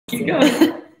You go.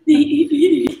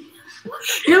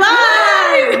 You're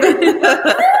live!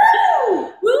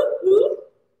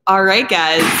 All right,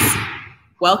 guys.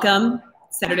 Welcome.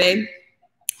 Saturday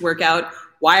workout.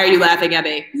 Why are you laughing at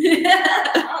me?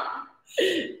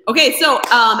 Okay, so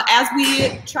as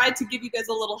we tried to give you guys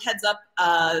a little heads up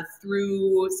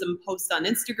through some posts on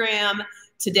Instagram,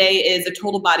 today is a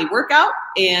total body workout,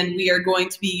 and we are going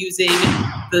to be using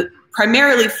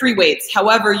primarily free weights.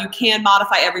 However, you can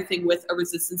modify everything with a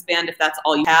resistance band if that's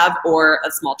all you have, or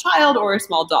a small child or a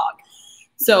small dog.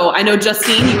 So I know,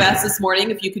 Justine, you asked this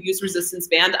morning if you could use resistance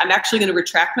band. I'm actually going to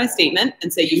retract my statement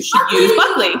and say you should use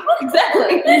Buckley.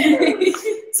 Exactly.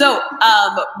 So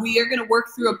we are going to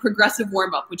work through a progressive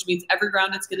warm-up, which means every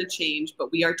round it's going to change,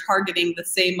 but we are targeting the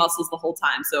same muscles the whole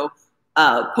time. So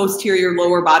posterior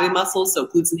lower body muscles, so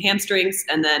glutes and hamstrings,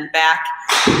 and then back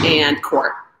and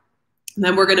core. And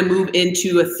then we're going to move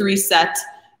into a 3-set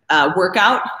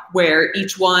workout where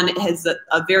each one has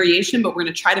a variation, but we're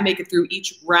going to try to make it through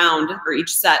each round or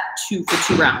each set for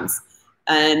 2 rounds.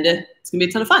 And it's going to be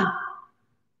a ton of fun,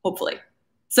 hopefully.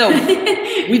 So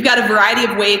we've got a variety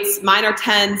of weights. Mine are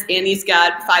 10s, Annie's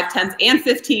got 5 10s and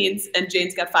 15s, and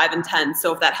Jane's got 5 and 10s.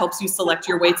 So if that helps you select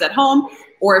your weights at home,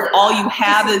 or if all you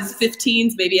have is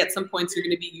 15s, maybe at some points you're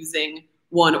going to be using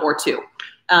 1 or 2.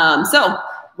 So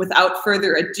without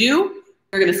further ado,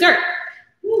 we're going to start.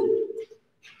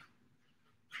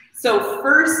 So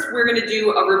first, we're going to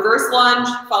do a reverse lunge,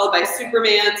 followed by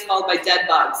Supermans, followed by dead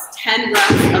bugs. 10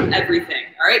 reps of everything.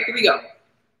 All right, here we go.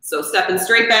 So stepping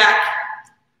straight back.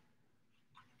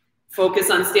 Focus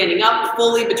on standing up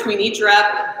fully between each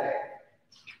rep.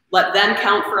 Let them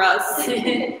count for us.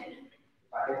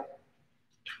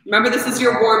 Remember, this is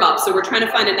your warm-up, so we're trying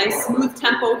to find a nice smooth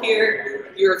tempo here.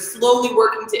 You're slowly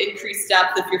working to increase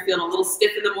depth. If you're feeling a little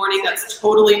stiff in the morning, that's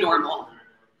totally normal.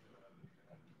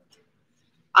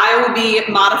 I will be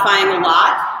modifying a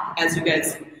lot, as you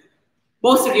guys,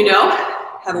 most of you know,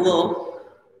 have a little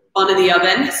bun in the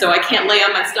oven, so I can't lay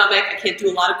on my stomach, I can't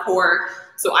do a lot of core,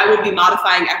 so I will be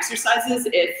modifying exercises.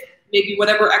 If maybe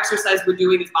whatever exercise we're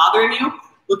doing is bothering you,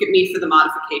 look at me for the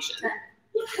modification.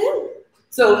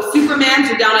 So Supermans,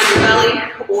 you're down on your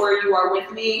belly, or you are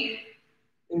with me,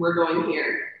 and we're going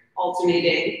here,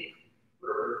 alternating,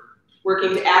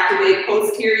 working to activate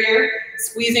posterior,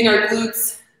 squeezing our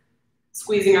glutes,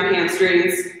 squeezing our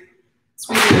hamstrings,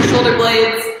 squeezing our shoulder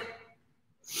blades.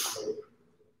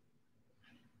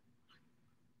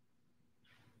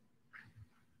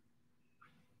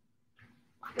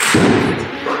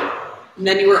 And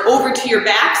then you are over to your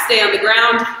back, stay on the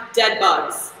ground, dead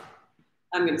bugs.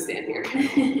 I'm going to stand here.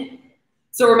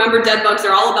 So remember, dead bugs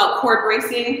are all about core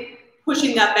bracing,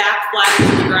 pushing that back flat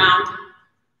into the ground.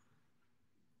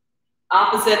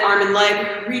 Opposite arm and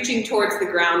leg, reaching towards the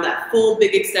ground, that full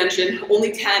big extension,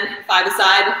 only 10, 5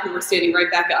 aside, and we're standing right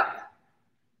back up.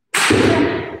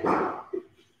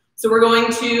 So we're going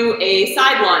to a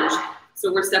side lunge.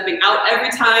 So we're stepping out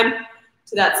every time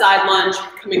to that side lunge,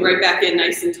 coming right back in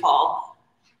nice and tall.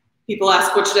 People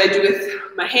ask, what should I do with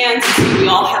my hands? We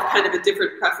all have kind of a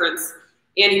different preference.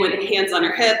 Annie went hands on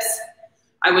her hips.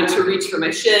 I went to reach for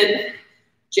my shin.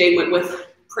 Jane went with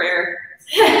prayer.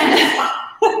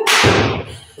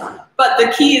 But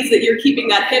the key is that you're keeping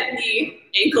that hip, knee,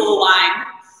 ankle aligned,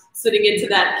 sitting into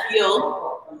that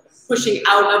heel, pushing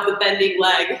out of the bending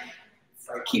leg,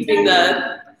 keeping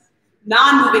the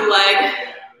non-moving leg,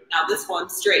 now this one,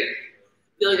 straight.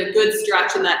 Feeling a good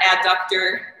stretch in that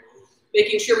adductor,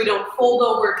 making sure we don't fold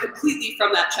over completely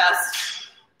from that chest.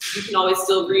 You can always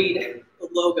still read the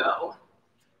logo.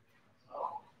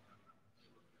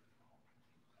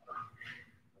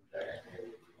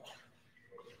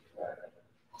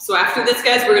 So after this,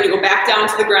 guys, we're going to go back down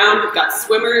to the ground. We've got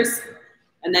swimmers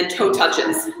and then toe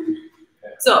touches.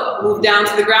 So move down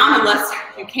to the ground unless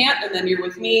you can't, and then you're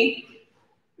with me.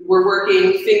 We're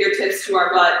working fingertips to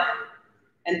our butt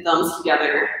and thumbs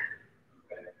together.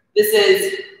 This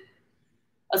is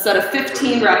a set of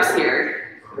 15 reps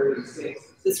here.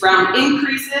 This round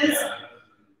increases.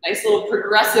 Nice little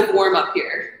progressive warm-up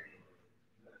here.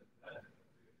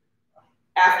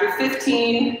 After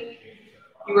 15,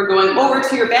 you are going over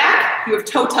to your back. You have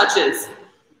toe touches.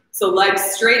 So legs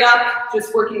straight up,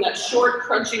 just working that short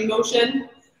crunching motion,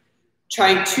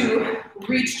 trying to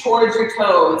reach towards your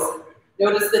toes.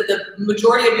 Notice that the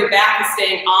majority of your back is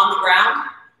staying on the ground.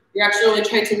 You're actually only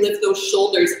trying to lift those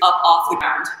shoulders up off the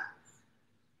ground.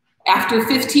 After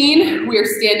 15, we are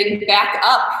standing back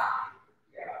up.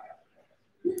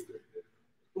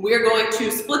 We are going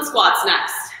to split squats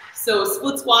next. So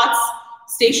split squats,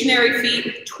 stationary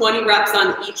feet, 20 reps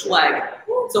on each leg.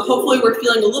 So hopefully we're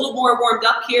feeling a little more warmed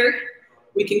up here.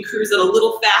 We can cruise at a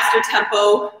little faster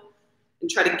tempo and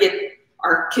try to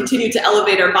continue to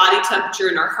elevate our body temperature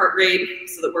and our heart rate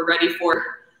so that we're ready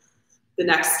for the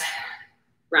next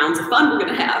rounds of fun we're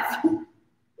gonna have.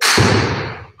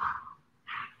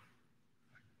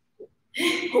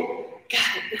 Oh,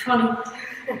 got it. 20.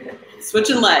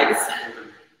 Switching legs.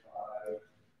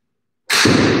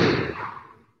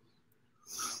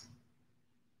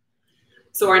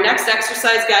 So our next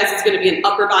exercise, guys, is going to be an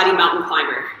upper body mountain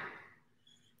climber.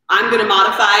 I'm going to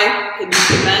modify and use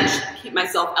the bench, keep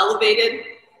myself elevated.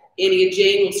 Annie and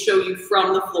Jane will show you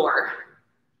from the floor.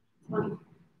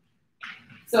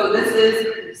 So this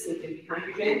is, behind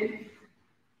you, Jane.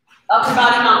 Upper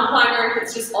body mountain climber,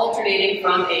 it's just alternating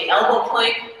from an elbow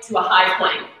plank to a high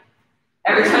plank.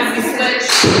 Every time you switch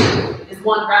is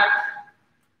 1 rep.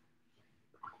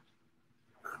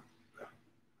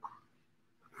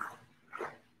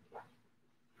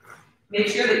 Make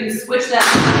sure that you switch that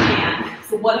one hand.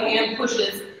 So one hand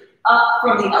pushes up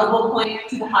from the elbow plank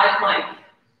to the high plank.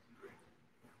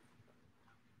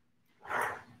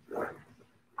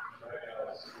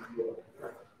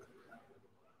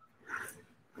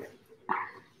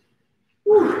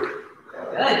 Whew.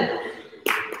 Good.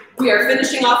 We are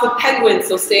finishing off with penguins,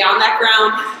 so stay on that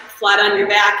ground, flat on your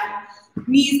back,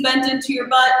 knees bent into your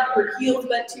butt, or heels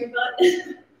bent to your butt,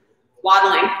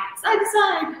 waddling side to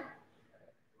side.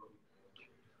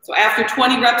 So after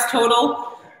 20 reps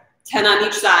total, 10 on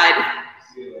each side.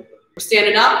 We're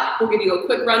standing up. We'll give you a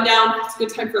quick rundown. It's a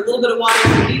good time for a little bit of water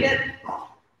if you need it.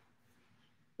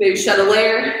 Maybe shed a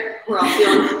layer. We're all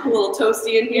feeling a little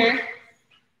toasty in here.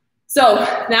 So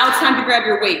now it's time to grab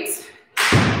your weights.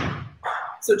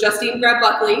 So Justine, grab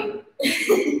Buckley.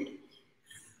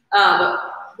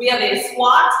 We have a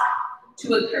squat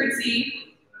to a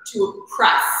curtsy to a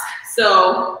press.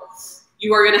 So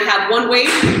you are going to have one weight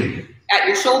at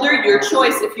your shoulder, your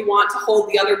choice if you want to hold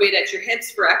the other weight at your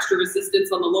hips for extra resistance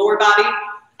on the lower body.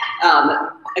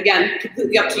 Again,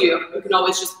 completely up to you. You can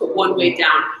always just put one weight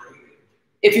down.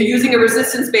 If you're using a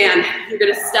resistance band, you're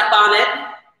going to step on it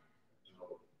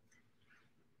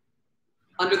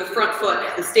under the front foot,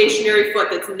 the stationary foot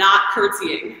that's not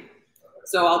curtsying.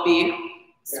 So I'll be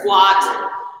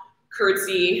squat,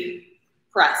 curtsy,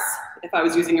 press if I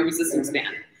was using a resistance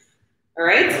band. All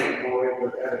right?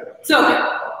 So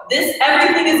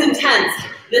everything is intense.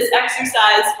 This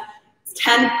exercise is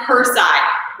 10 per side.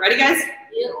 Ready, guys?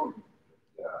 Yep.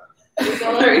 I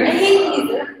hate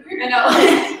these. I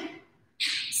know.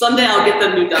 Someday I'll get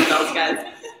them new dumbbells, guys.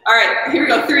 All right, here we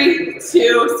go. 3,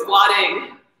 2,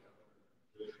 squatting.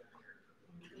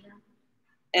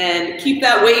 And keep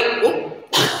that weight.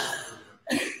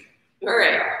 All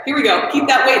right, here we go. Keep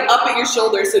that weight up at your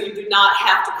shoulder so you do not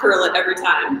have to curl it every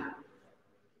time.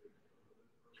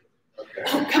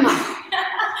 Oh, come on.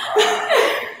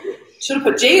 Should have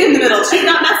put Jane in the middle. She's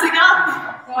not messing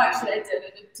up. No, actually, I did. I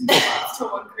did 2 squats to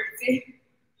 1 curtsy.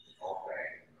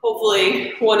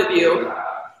 Hopefully, one of you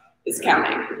is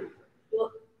counting.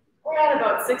 We're at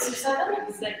about 6 or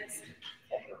 7. 6.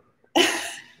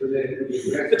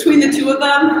 Okay. Between the two of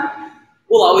them,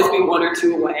 we'll always be 1 or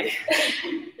 2 away.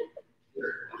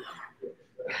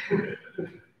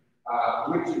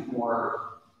 Which is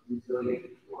more resilient?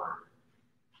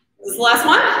 Is this the last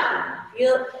one?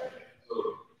 Yep.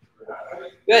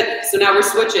 Good. So now we're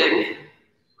switching.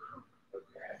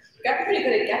 Got pretty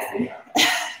good at guessing.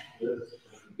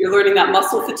 You're learning that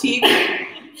muscle fatigue.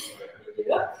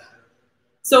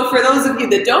 So for those of you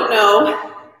that don't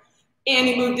know,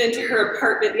 Annie moved into her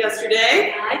apartment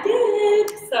yesterday. I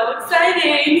did. So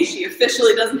exciting. She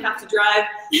officially doesn't have to drive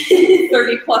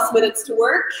 30 plus minutes to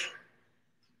work,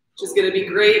 which is going to be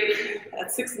great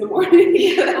at 6 in the morning.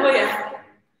 Oh, yeah.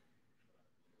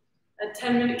 A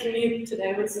 10-minute commute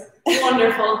today was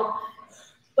wonderful.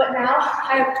 But now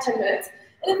I have 10 minutes,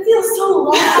 and it feels so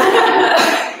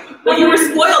long. Well, you were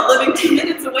spoiled living 2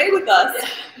 minutes away with us.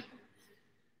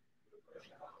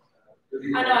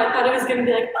 I know, I thought it was going to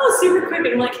be like, oh, super quick.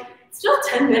 And I'm like, still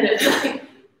 10 minutes. Like,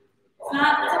 it's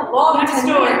not a long next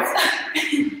door.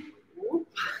 Amy, where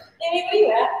are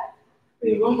you at?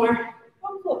 We need one more.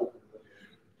 One more.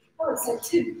 Oh, it's like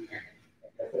 2.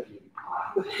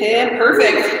 And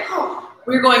perfect.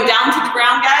 We're going down to the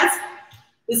ground, guys.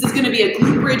 This is going to be a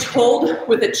glute bridge hold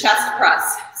with a chest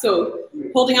press. So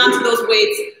holding on to those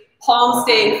weights, palms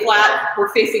staying flat. We're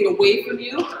facing away from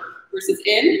you versus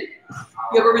in.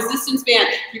 You have a resistance band.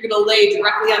 You're going to lay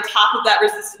directly on top of that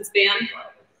resistance band.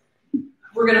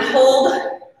 We're going to hold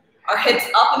our hips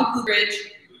up in a glute bridge.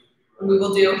 And we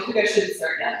will do, I think I shouldn't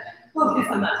start yet. Oh,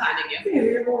 because I'm not timing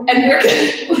you. And we're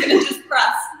going to just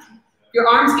press. Your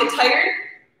arms get tired.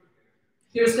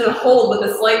 You're just going to hold with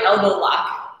a slight elbow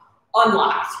lock.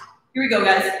 Unlocked. Here we go,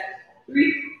 guys.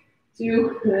 3,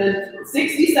 2, and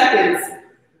 60 seconds.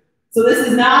 So this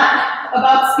is not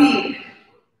about speed.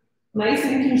 Nice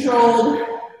and controlled.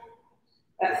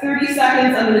 At 30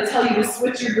 seconds, I'm going to tell you to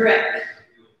switch your grip.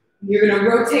 You're going to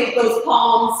rotate those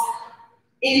palms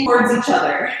in towards each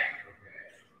other.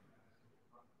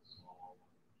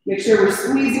 Make sure we're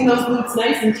squeezing those glutes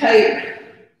nice and tight.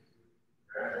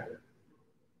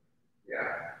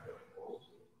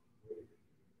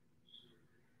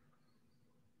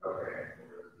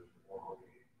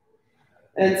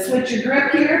 And switch your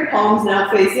grip here. Palms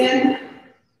now face in.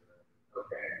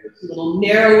 A little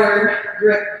narrower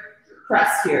grip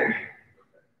press here.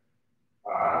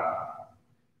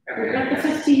 We're at the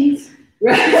 15s.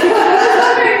 Right. I was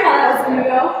wondering how that was going to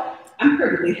go. I'm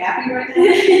perfectly happy right now.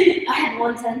 I had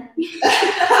 110.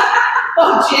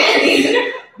 Oh,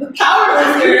 Jenny, the power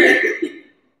lifter.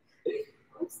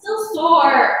 I'm still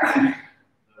sore.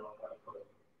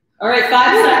 All right,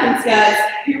 5 seconds, guys.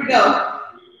 Here we go.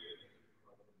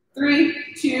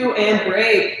 3, 2, and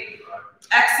break.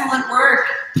 Excellent work.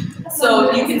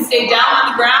 So you can stay down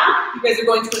on the ground. You guys are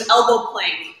going to an elbow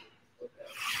plank.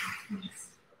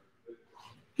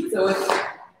 So it's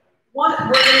we're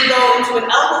going to go into an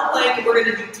elbow plank and we're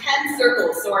going to do 10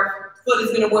 circles. So our foot is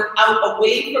going to work out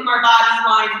away from our body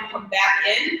line and come back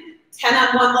in. 10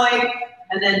 on one leg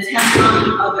and then 10 on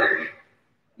the other.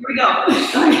 Here we go.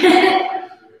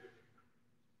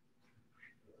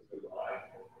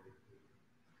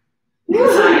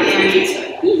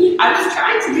 I was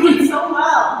trying to do it so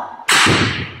well.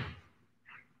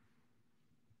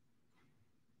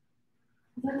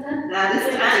 That is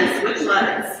 10. Switch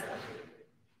legs.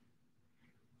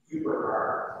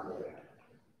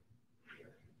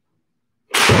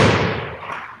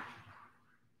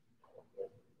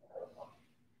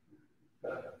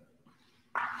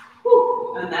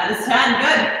 Whew. And that is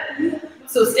 10. Good.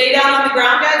 So stay down on the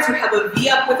ground, guys. You have a V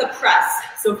up with a press.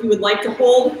 So if you would like to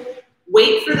hold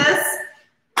weight for this,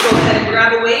 go ahead and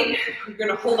grab a weight. You're going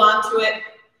to hold on to it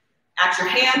at your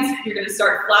hands. You're going to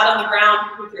start flat on the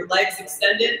ground with your legs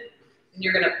extended. And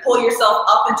you're going to pull yourself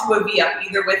up into a V up,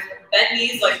 either with bent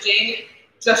knees like Jane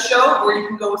just showed, or you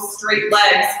can go with straight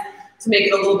legs to make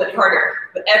it a little bit harder.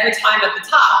 But every time at the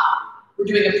top, we're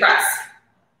doing a press.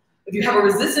 If you have a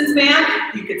resistance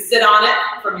band, you could sit on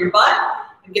it from your butt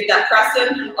and get that press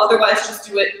in. Otherwise, just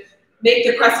do it, make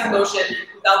the pressing motion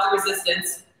without the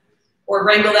resistance, or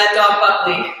wrangle that dog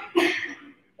Buckley,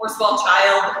 or small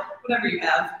child, whatever you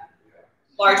have.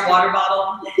 Large water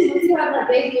bottle. Once you have that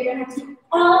baby, you're going to have to do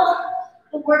all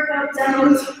the workout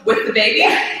done. With the baby,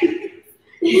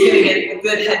 he's going to get a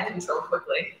good head control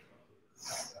quickly.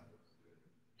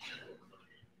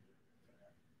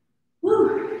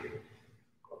 Woo.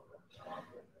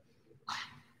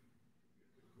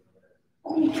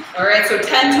 All right, so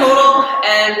 10 total,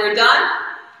 and we're done.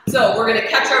 So we're going to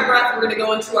catch our breath. We're going to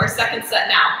go into our second set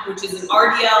now, which is an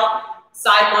RDL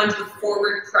side lunge with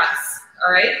forward press.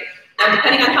 All right. And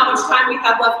depending on how much time we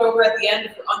have left over at the end,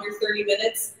 if we're under 30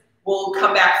 minutes, we'll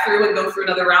come back through and go through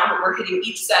another round, but we're hitting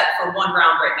each set for 1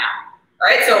 round right now. All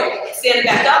right, so stand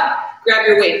back up, grab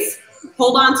your weights.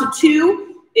 Hold on to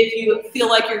 2 if you feel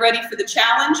like you're ready for the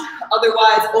challenge.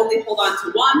 Otherwise, only hold on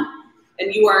to 1.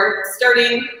 And you are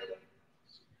starting,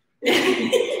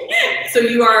 so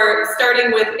you are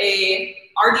starting with a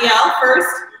RDL first,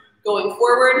 going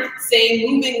forward, same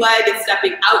moving leg and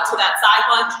stepping out to that side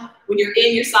lunge. When you're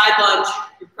in your side lunge,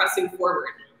 you're pressing forward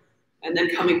and then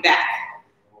coming back.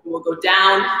 We'll go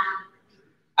down,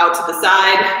 out to the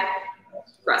side,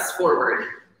 press forward.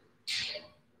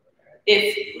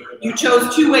 If you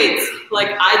chose 2 weights,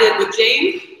 like I did with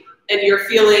Jane, and you're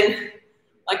feeling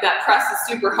like that press is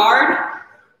super hard,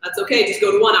 that's okay, just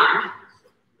go to 1 arm.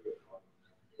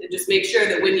 And just make sure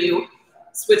that when you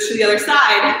switch to the other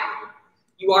side,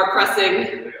 you are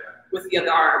pressing with the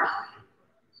other arm.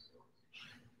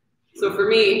 So for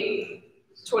me,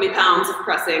 20 pounds of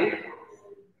pressing,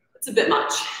 it's a bit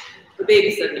much. The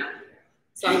baby said no.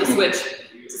 So I'm gonna switch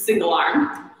to single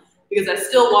arm because I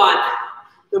still want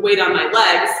the weight on my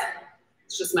legs.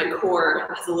 It's just my core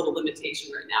has a little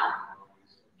limitation right now.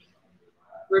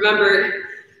 Remember,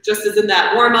 just as in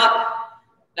that warm up,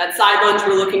 that side lunge,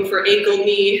 we're looking for ankle,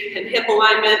 knee, and hip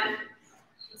alignment.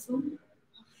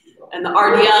 And the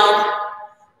RDL,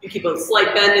 you keep a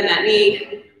slight bend in that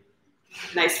knee,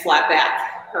 nice flat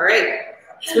back. All right,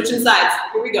 switching sides,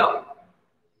 here we go.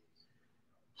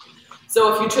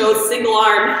 So if you chose single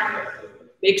arm,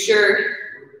 make sure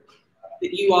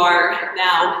that you are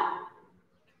now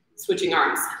switching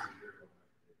arms.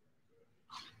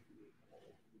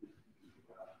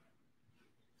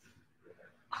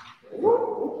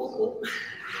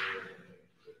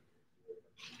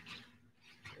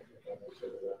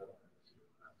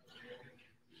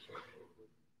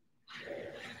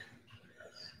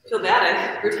 feel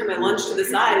bad. Every time I lunge to the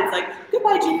side, it's like,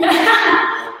 goodbye, Gina.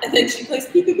 And then she plays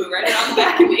peekaboo right on the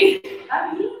back of me.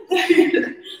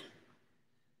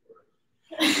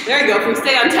 There you go. If we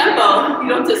stay on tempo, you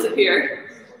don't disappear.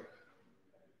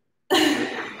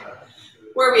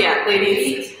 Where are we at,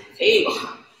 ladies? 8.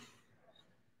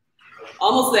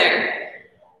 Almost there.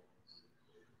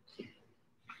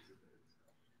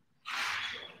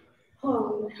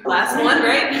 Oh, last one,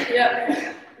 right?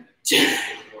 Yep.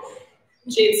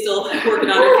 Jade's still working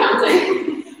on her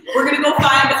counting. We're gonna go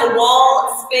find a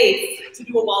wall space to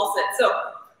do a wall sit. So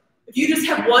if you just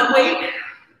have one weight,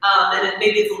 and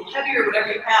maybe it's a little heavier,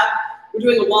 whatever you have, we're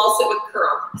doing a wall sit with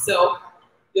curl. So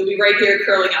you'll be right here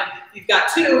curling up. If you've got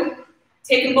 2,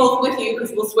 take them both with you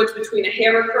because we'll switch between a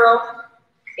hammer curl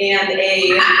and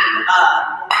a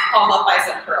palm up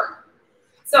bicep curl.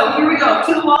 So here we go,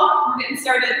 to the wall. We're getting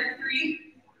started. 3,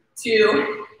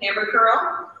 2, hammer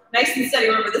curl. Nice and steady.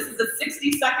 Remember, this is a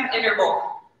 60-second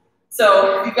interval.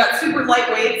 So if you've got super light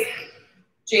weights,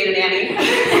 Jade and Annie,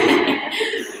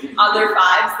 on their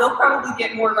 5s, they'll probably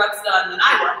get more reps done than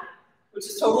I will, which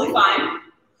is totally fine.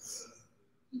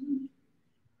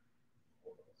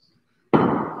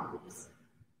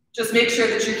 Just make sure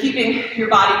that you're keeping your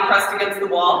body pressed against the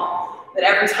wall, that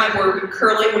every time we're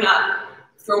curling, we're not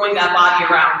throwing that body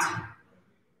around.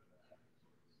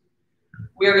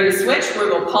 We are going to switch. We're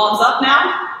going to go palms up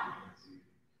now.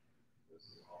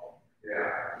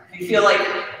 If you feel like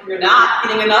you're not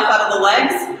getting enough out of the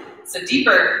legs, so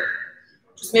deeper.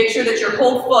 Just make sure that your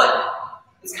whole foot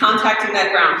is contacting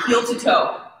that ground, heel to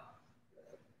toe.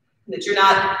 And that you're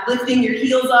not lifting your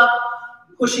heels up,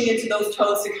 pushing into those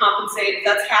toes to compensate. If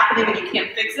that's happening and you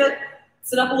can't fix it,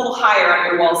 sit up a little higher on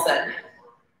your wall sit.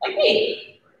 Like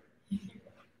me.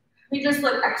 We just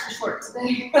look extra short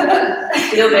today.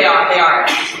 No, they are.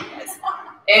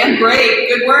 And great,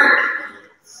 good work.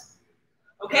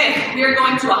 Okay, we are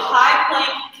going to a high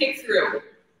plank kick through.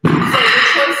 So your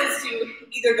choice is to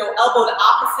either go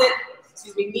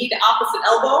knee to opposite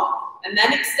elbow, and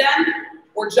then extend,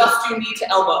 or just do knee to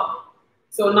elbow.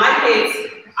 So in my case,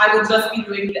 I will just be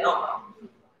doing knee to elbow.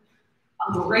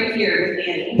 I'll go right here with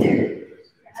Annie.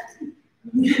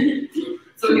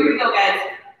 So here we go, guys.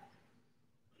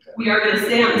 We are going to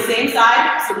stay on the same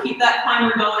side, so keep that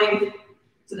climber going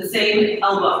to the same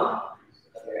elbow.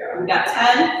 We've got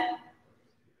 10,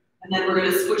 and then we're going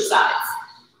to switch sides.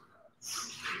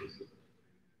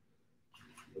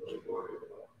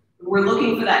 We're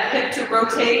looking for that hip to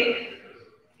rotate,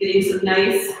 getting some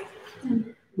nice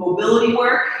mobility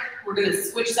work. We're going to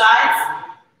switch sides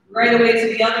right away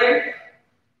to the other.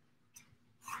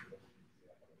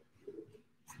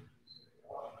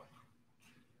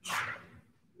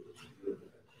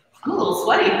 I'm a little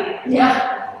sweaty.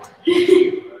 Yeah.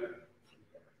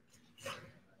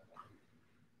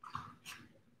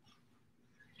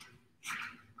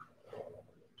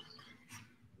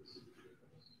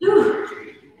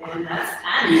 And that's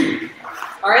 10.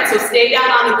 All right, so stay down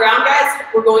on the ground, guys.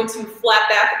 We're going to flat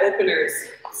back openers.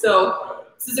 So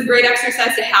this is a great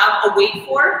exercise to have a weight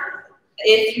for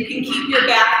if you can keep your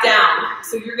back down.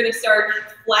 So you're going to start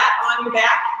flat on your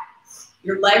back.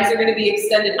 Your legs are going to be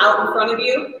extended out in front of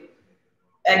you.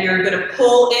 And you're going to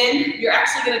pull in. You're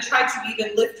actually going to try to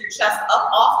even lift your chest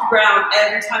up off the ground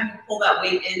every time you pull that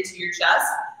weight into your chest.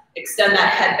 Extend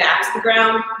that head back to the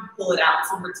ground and pull it out.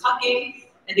 So we're tucking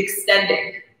and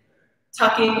extending.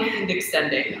 Tucking and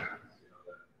extending.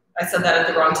 I said that at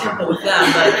the wrong tempo with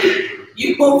them, but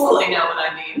you hopefully know what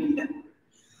I mean.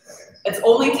 It's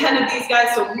only 10 of these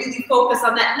guys, so really focus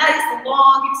on that nice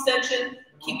long extension,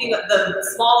 keeping the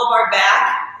small of our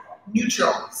back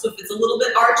neutral. So if it's a little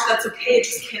bit arched, that's okay. It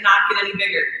just cannot get any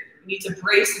bigger. You need to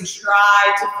brace and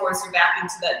try to force your back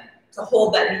into that, to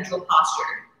hold that neutral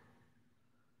posture.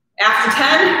 After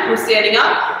 10, we're standing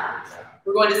up.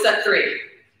 We're going to set 3.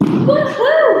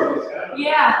 Woohoo!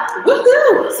 Yeah.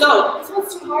 Woohoo! So, this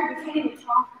one's too hard. We can't even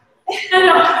talk. I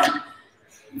know.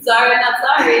 Sorry, not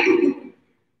sorry.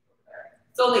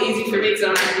 It's only easy for me because I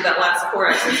don't have to do that last core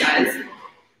exercise.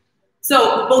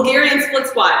 So, Bulgarian split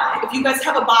squat. If you guys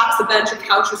have a box, a bench, a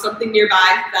couch, or something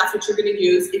nearby, that's what you're going to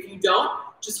use. If you don't,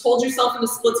 just hold yourself in a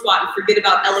split squat and forget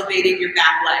about elevating your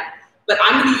back leg. But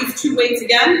I'm going to use 2 weights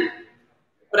again,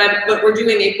 but we're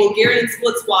doing a Bulgarian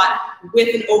split squat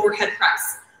with an overhead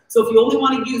press. So if you only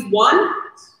want to use 1,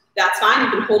 that's fine.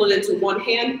 You can hold it into 1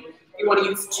 hand. If you want to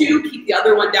use 2, keep the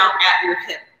other one down at your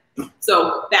hip.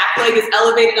 So back leg is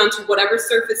elevated onto whatever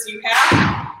surface you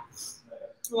have.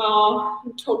 Oh,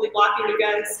 I'm totally blocking you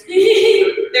guys.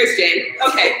 There's Jane.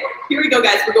 Okay, here we go,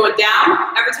 guys. We're going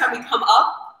down. Every time we come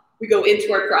up, we go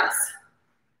into our press.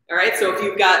 All right, so if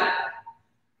you've got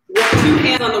 2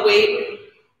 hands on the weight,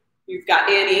 You've got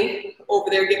Annie over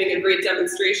there giving a great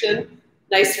demonstration.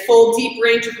 Nice full deep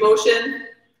range of motion,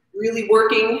 really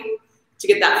working to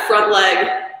get that front leg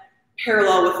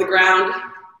parallel with the ground.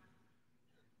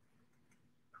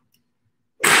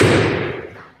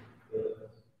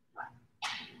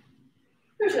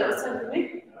 Pretty sure that was time for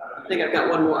me. I think I've got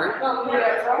one more.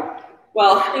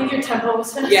 Well, I think your tempo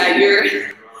was fast. Yeah,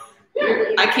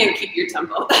 I can't keep your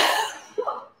tempo.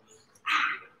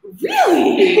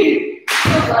 Really?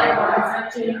 I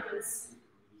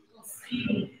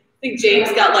think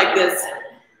James got like this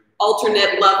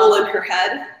alternate level in her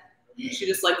head. She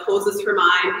just like closes her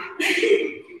mind,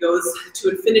 goes to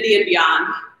infinity and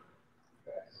beyond.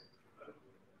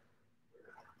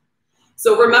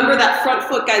 So remember that front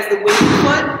foot, guys, the winning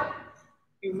foot.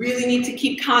 You really need to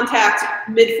keep contact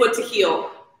mid-foot to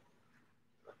heel.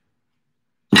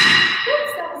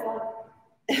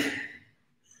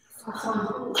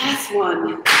 Last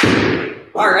one.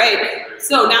 All right.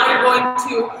 So now you're going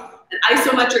to an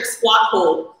isometric squat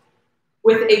hold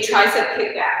with a tricep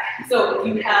kickback. So if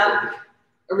you have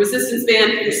a resistance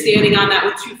band, you're standing on that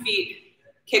with 2 feet.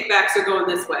 Kickbacks are going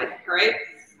this way. All right.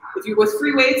 If you're with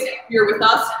free weights, you're with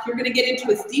us. You're going to get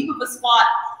into as deep of a squat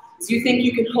as you think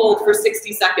you can hold for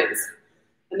 60 seconds.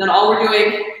 And then all we're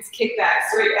doing is kick back,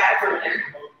 straight back from there.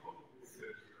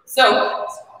 So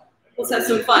let's have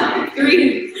some fun.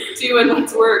 3, 2, and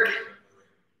let's work.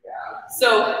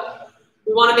 So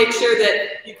we want to make sure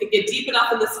that you can get deep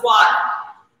enough in the squat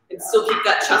and still keep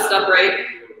that chest upright.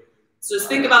 So just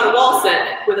think about a wall sit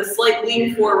with a slight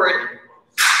lean forward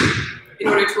in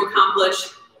order to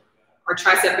accomplish our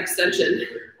tricep extension.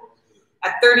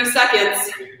 At 30 seconds,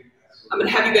 I'm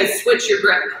going to have you guys switch your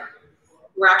grip.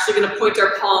 We're actually going to point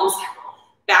our palms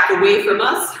back away from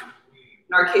us,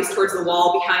 in our case towards the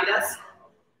wall behind us,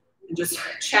 and just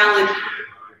challenge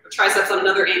the triceps on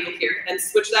another angle here. And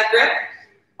switch that grip,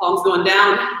 palms going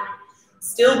down,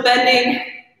 still bending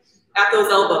at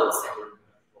those elbows.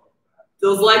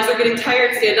 Those legs are getting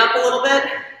tired, stand up a little bit.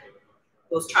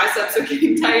 Those triceps are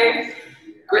getting tired,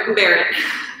 grit and bear it.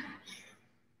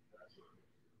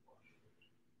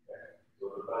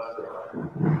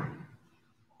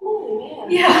 Oh,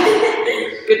 man.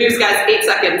 Yeah. Good news, guys, 8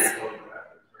 seconds.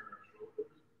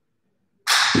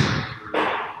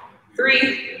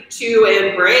 3, 2,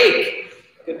 and break.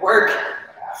 Good work.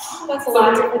 That's a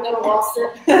lot different than a wall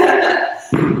sit.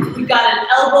 We've got an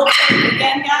elbow plank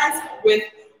again, guys, with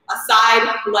a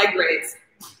side leg raise.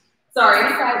 Sorry,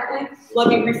 Side plank. let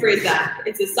me rephrase that.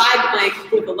 It's a side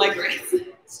plank with a leg raise.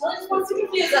 Chellie just wants to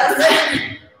confuse us.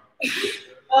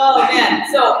 Oh man,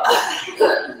 so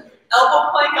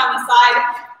elbow plank on the side,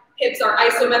 hips are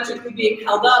isometrically being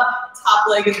held up, top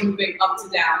leg is moving up to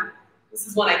down. This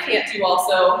is one I can't do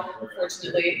also,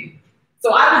 unfortunately.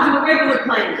 So I will do a regular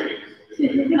plank,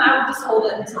 and I will just hold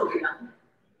it until we're done.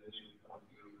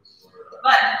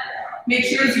 But make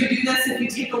sure as you do this, if you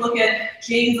take a look at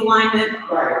Jane's alignment,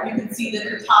 you can see that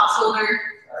her top shoulder,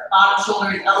 bottom shoulder,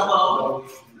 and elbow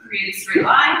create a straight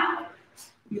line.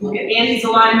 You look at Annie's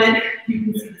alignment, you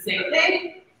can see the same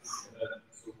thing.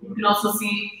 You can also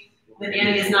see that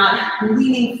Annie is not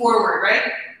leaning forward,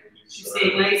 right? She's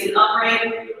staying nice and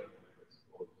upright.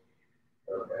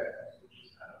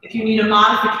 If you need a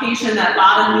modification, that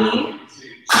bottom knee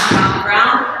should be on the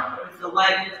ground with the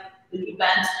leg, the knee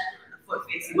bent, the foot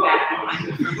facing back behind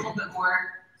you for a little bit more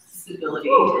stability.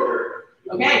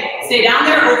 Okay, stay down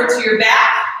there, over to your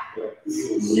back.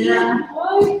 Yeah.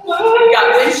 You've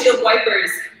got windshield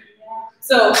wipers.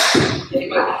 So you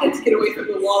might have to get away from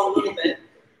the wall a little bit.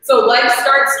 So legs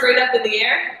start straight up in the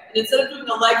air, and instead of doing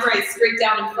a leg raise straight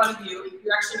down in front of you,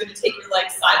 you're actually going to take your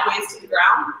legs sideways to the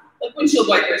ground, like windshield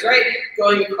wipers, right?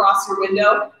 Going across your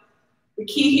window. The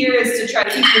key here is to try to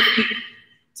keep your feet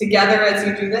together as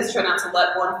you do this. Try not to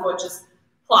let one foot just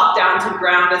plop down to the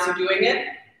ground as you're doing it.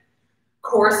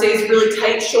 Core stays really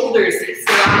tight, shoulders stay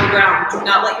on the ground. Do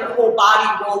not let your whole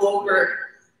body roll over,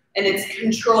 and it's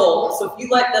control. So if you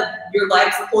let your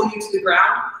legs pull you to the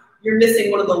ground, you're missing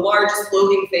one of the largest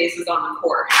loading phases on the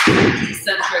core.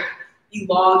 Eccentric,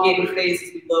 elongating phase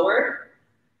as we lower.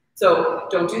 So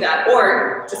don't do that,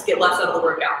 or just get less out of the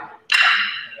workout.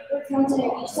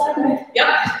 Yep.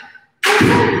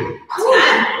 10.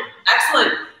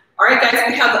 Excellent. All right, guys,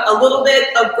 we have a little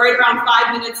bit of right around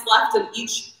 5 minutes left in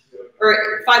each,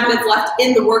 or 5 minutes left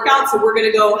in the workout. So we're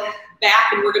going to go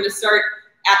back and we're going to start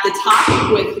at the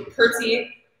top with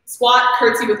curtsy squat,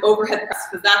 curtsy with overhead press,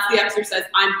 because that's the exercise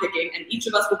I'm picking, and each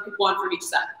of us will pick one from each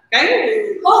set.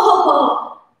 Okay?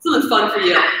 Oh, something fun for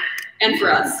you and for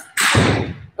us.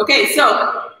 Okay,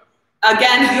 so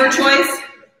again, your choice.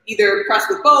 Either press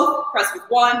with both, press with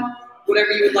one,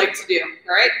 whatever you would like to do.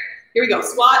 All right? Here we go.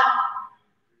 Squat,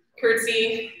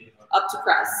 curtsy, up to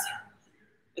press.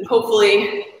 And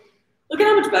hopefully, look at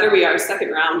how much better we are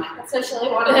second round. That's what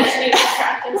Chellie wanted actually to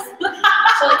practice.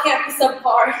 Chellie can't be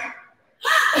subpar.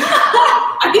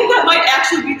 I think that might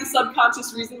actually be the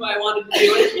subconscious reason why I wanted to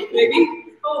do it,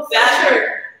 maybe. Oh, that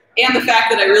sure. And the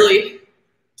fact that I really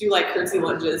do like curtsy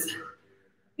lunges.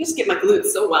 I just get my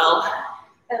glutes so well.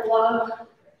 I love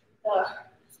the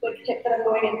quick hip that I'm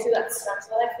going into, that stretch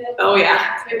that I feel. Oh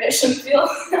yeah. Maybe I shouldn't feel.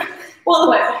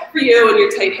 Well, for you and your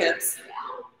tight hips.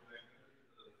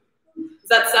 Is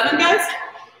that 7, guys?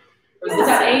 Or is this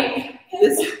at 8?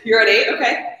 You're at 8?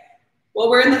 Okay. Well,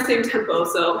 we're in the same tempo,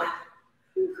 so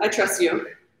I trust you.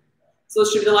 So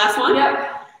this should be the last one?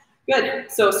 Yep. Good.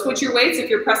 So switch your weights if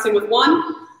you're pressing with 1.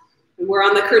 And we're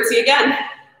on the curtsy again.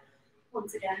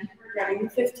 Once again, we're grabbing the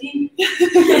 15.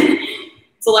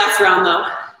 It's the last round, though.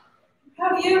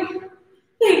 Proud of you.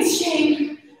 Thanks,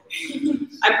 Shane.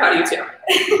 I'm proud of you, too.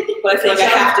 But I feel like I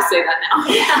have to say that now.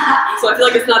 Yeah. So I feel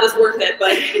like it's not as worth it,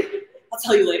 but I'll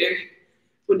tell you later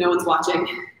when no one's watching.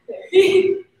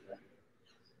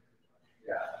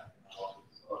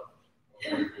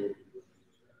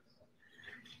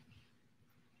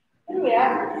 What are we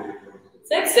at?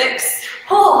 6? 6.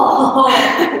 Oh!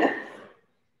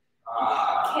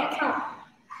 Can't count.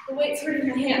 The weight's hurting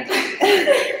my hand.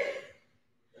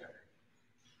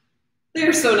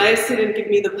 They're so nice. They didn't give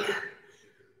me the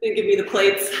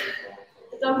plates.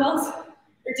 The dumbbells?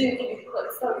 Or didn't give you the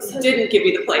plates? Didn't give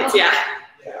me the plates, yeah.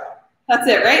 That's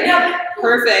it, right? Yep.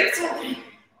 Perfect.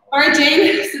 All right,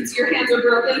 Jane, since your hands are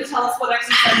broken, tell us what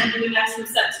exercise you're doing next for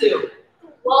set 2.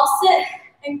 Wall sit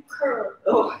and curl.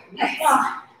 Oh, nice.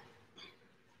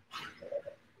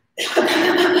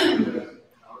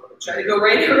 Try to go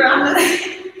right around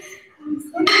this.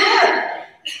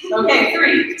 Okay,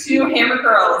 3, 2, hammer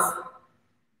curls.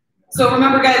 So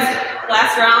remember, guys,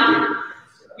 last round,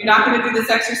 you're not going to do this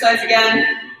exercise again.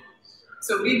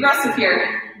 So be aggressive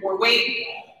here. More weight,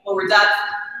 lower depth,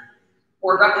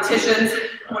 more repetitions,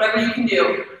 whatever you can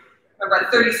do. Remember,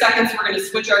 at 30 seconds, we're going to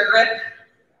switch our grip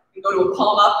and go to a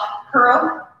palm up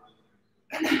curl.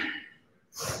 I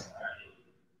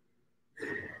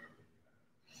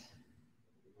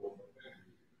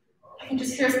can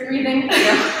just hear us breathing.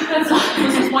 Yeah. I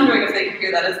was just wondering if they can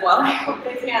hear that as well. I hope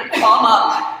they can. Palm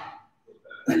up.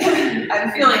 I'm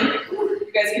feeling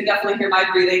you guys can definitely hear my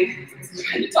breathing since I'm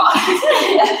trying to talk.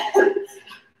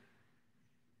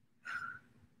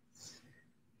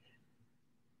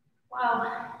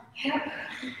 Wow. Yep.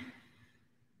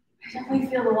 I definitely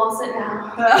feel the wall sit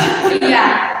now.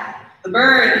 Yeah. The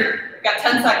burn. We've got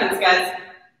 10 seconds, guys.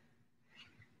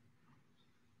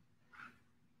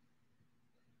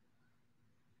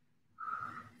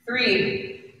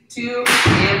 3, 2,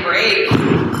 and break.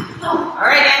 All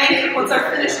right, Annie, what's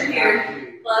our finisher here?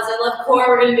 Well, as I love core,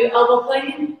 we're going to do elbow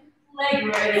plank, leg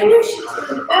raise.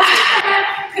 Could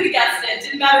have guessed it.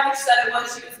 Didn't matter which set it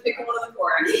was. She was picking one of the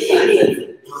core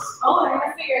exercises. Oh,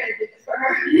 I figured I did it for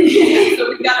her. So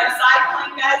we've got our side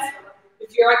plank, guys. If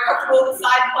you're uncomfortable with the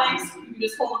side planks, you can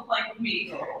just hold the plank with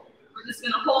me. We're just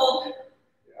going to hold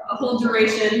the whole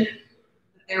duration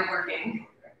that they're working.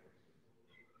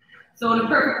 So in a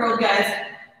perfect world, guys,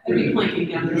 I'd be planking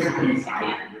down here. I just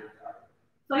can't.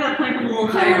 So I got to plank a little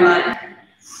higher, but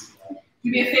do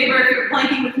me a favor, if you're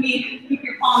planking with me, keep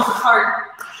your palms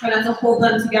apart. Try not to hold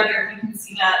them together. You can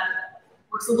see that.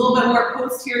 Works a little bit more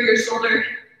posterior shoulder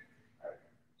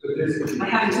by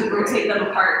having to rotate them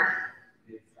apart.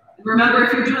 And remember,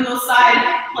 if you're doing those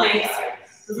side planks,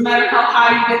 it doesn't matter how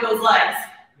high you get those legs.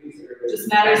 It just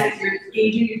matters if you're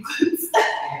engaging your glutes.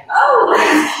 Oh!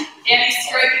 Annie's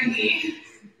striking the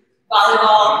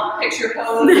volleyball picture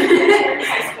pose,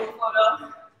 high school photo.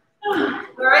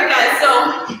 All right, guys,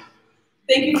 so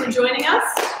thank you for joining us.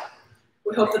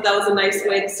 We hope that was a nice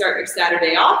way to start your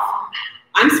Saturday off.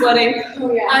 I'm sweating.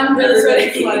 Oh, yeah. I'm really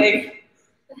sweating.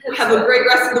 Have a great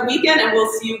rest of the weekend, and we'll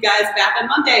see you guys back on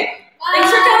Monday. Bye. Thanks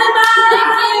for coming by.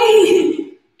 Bye.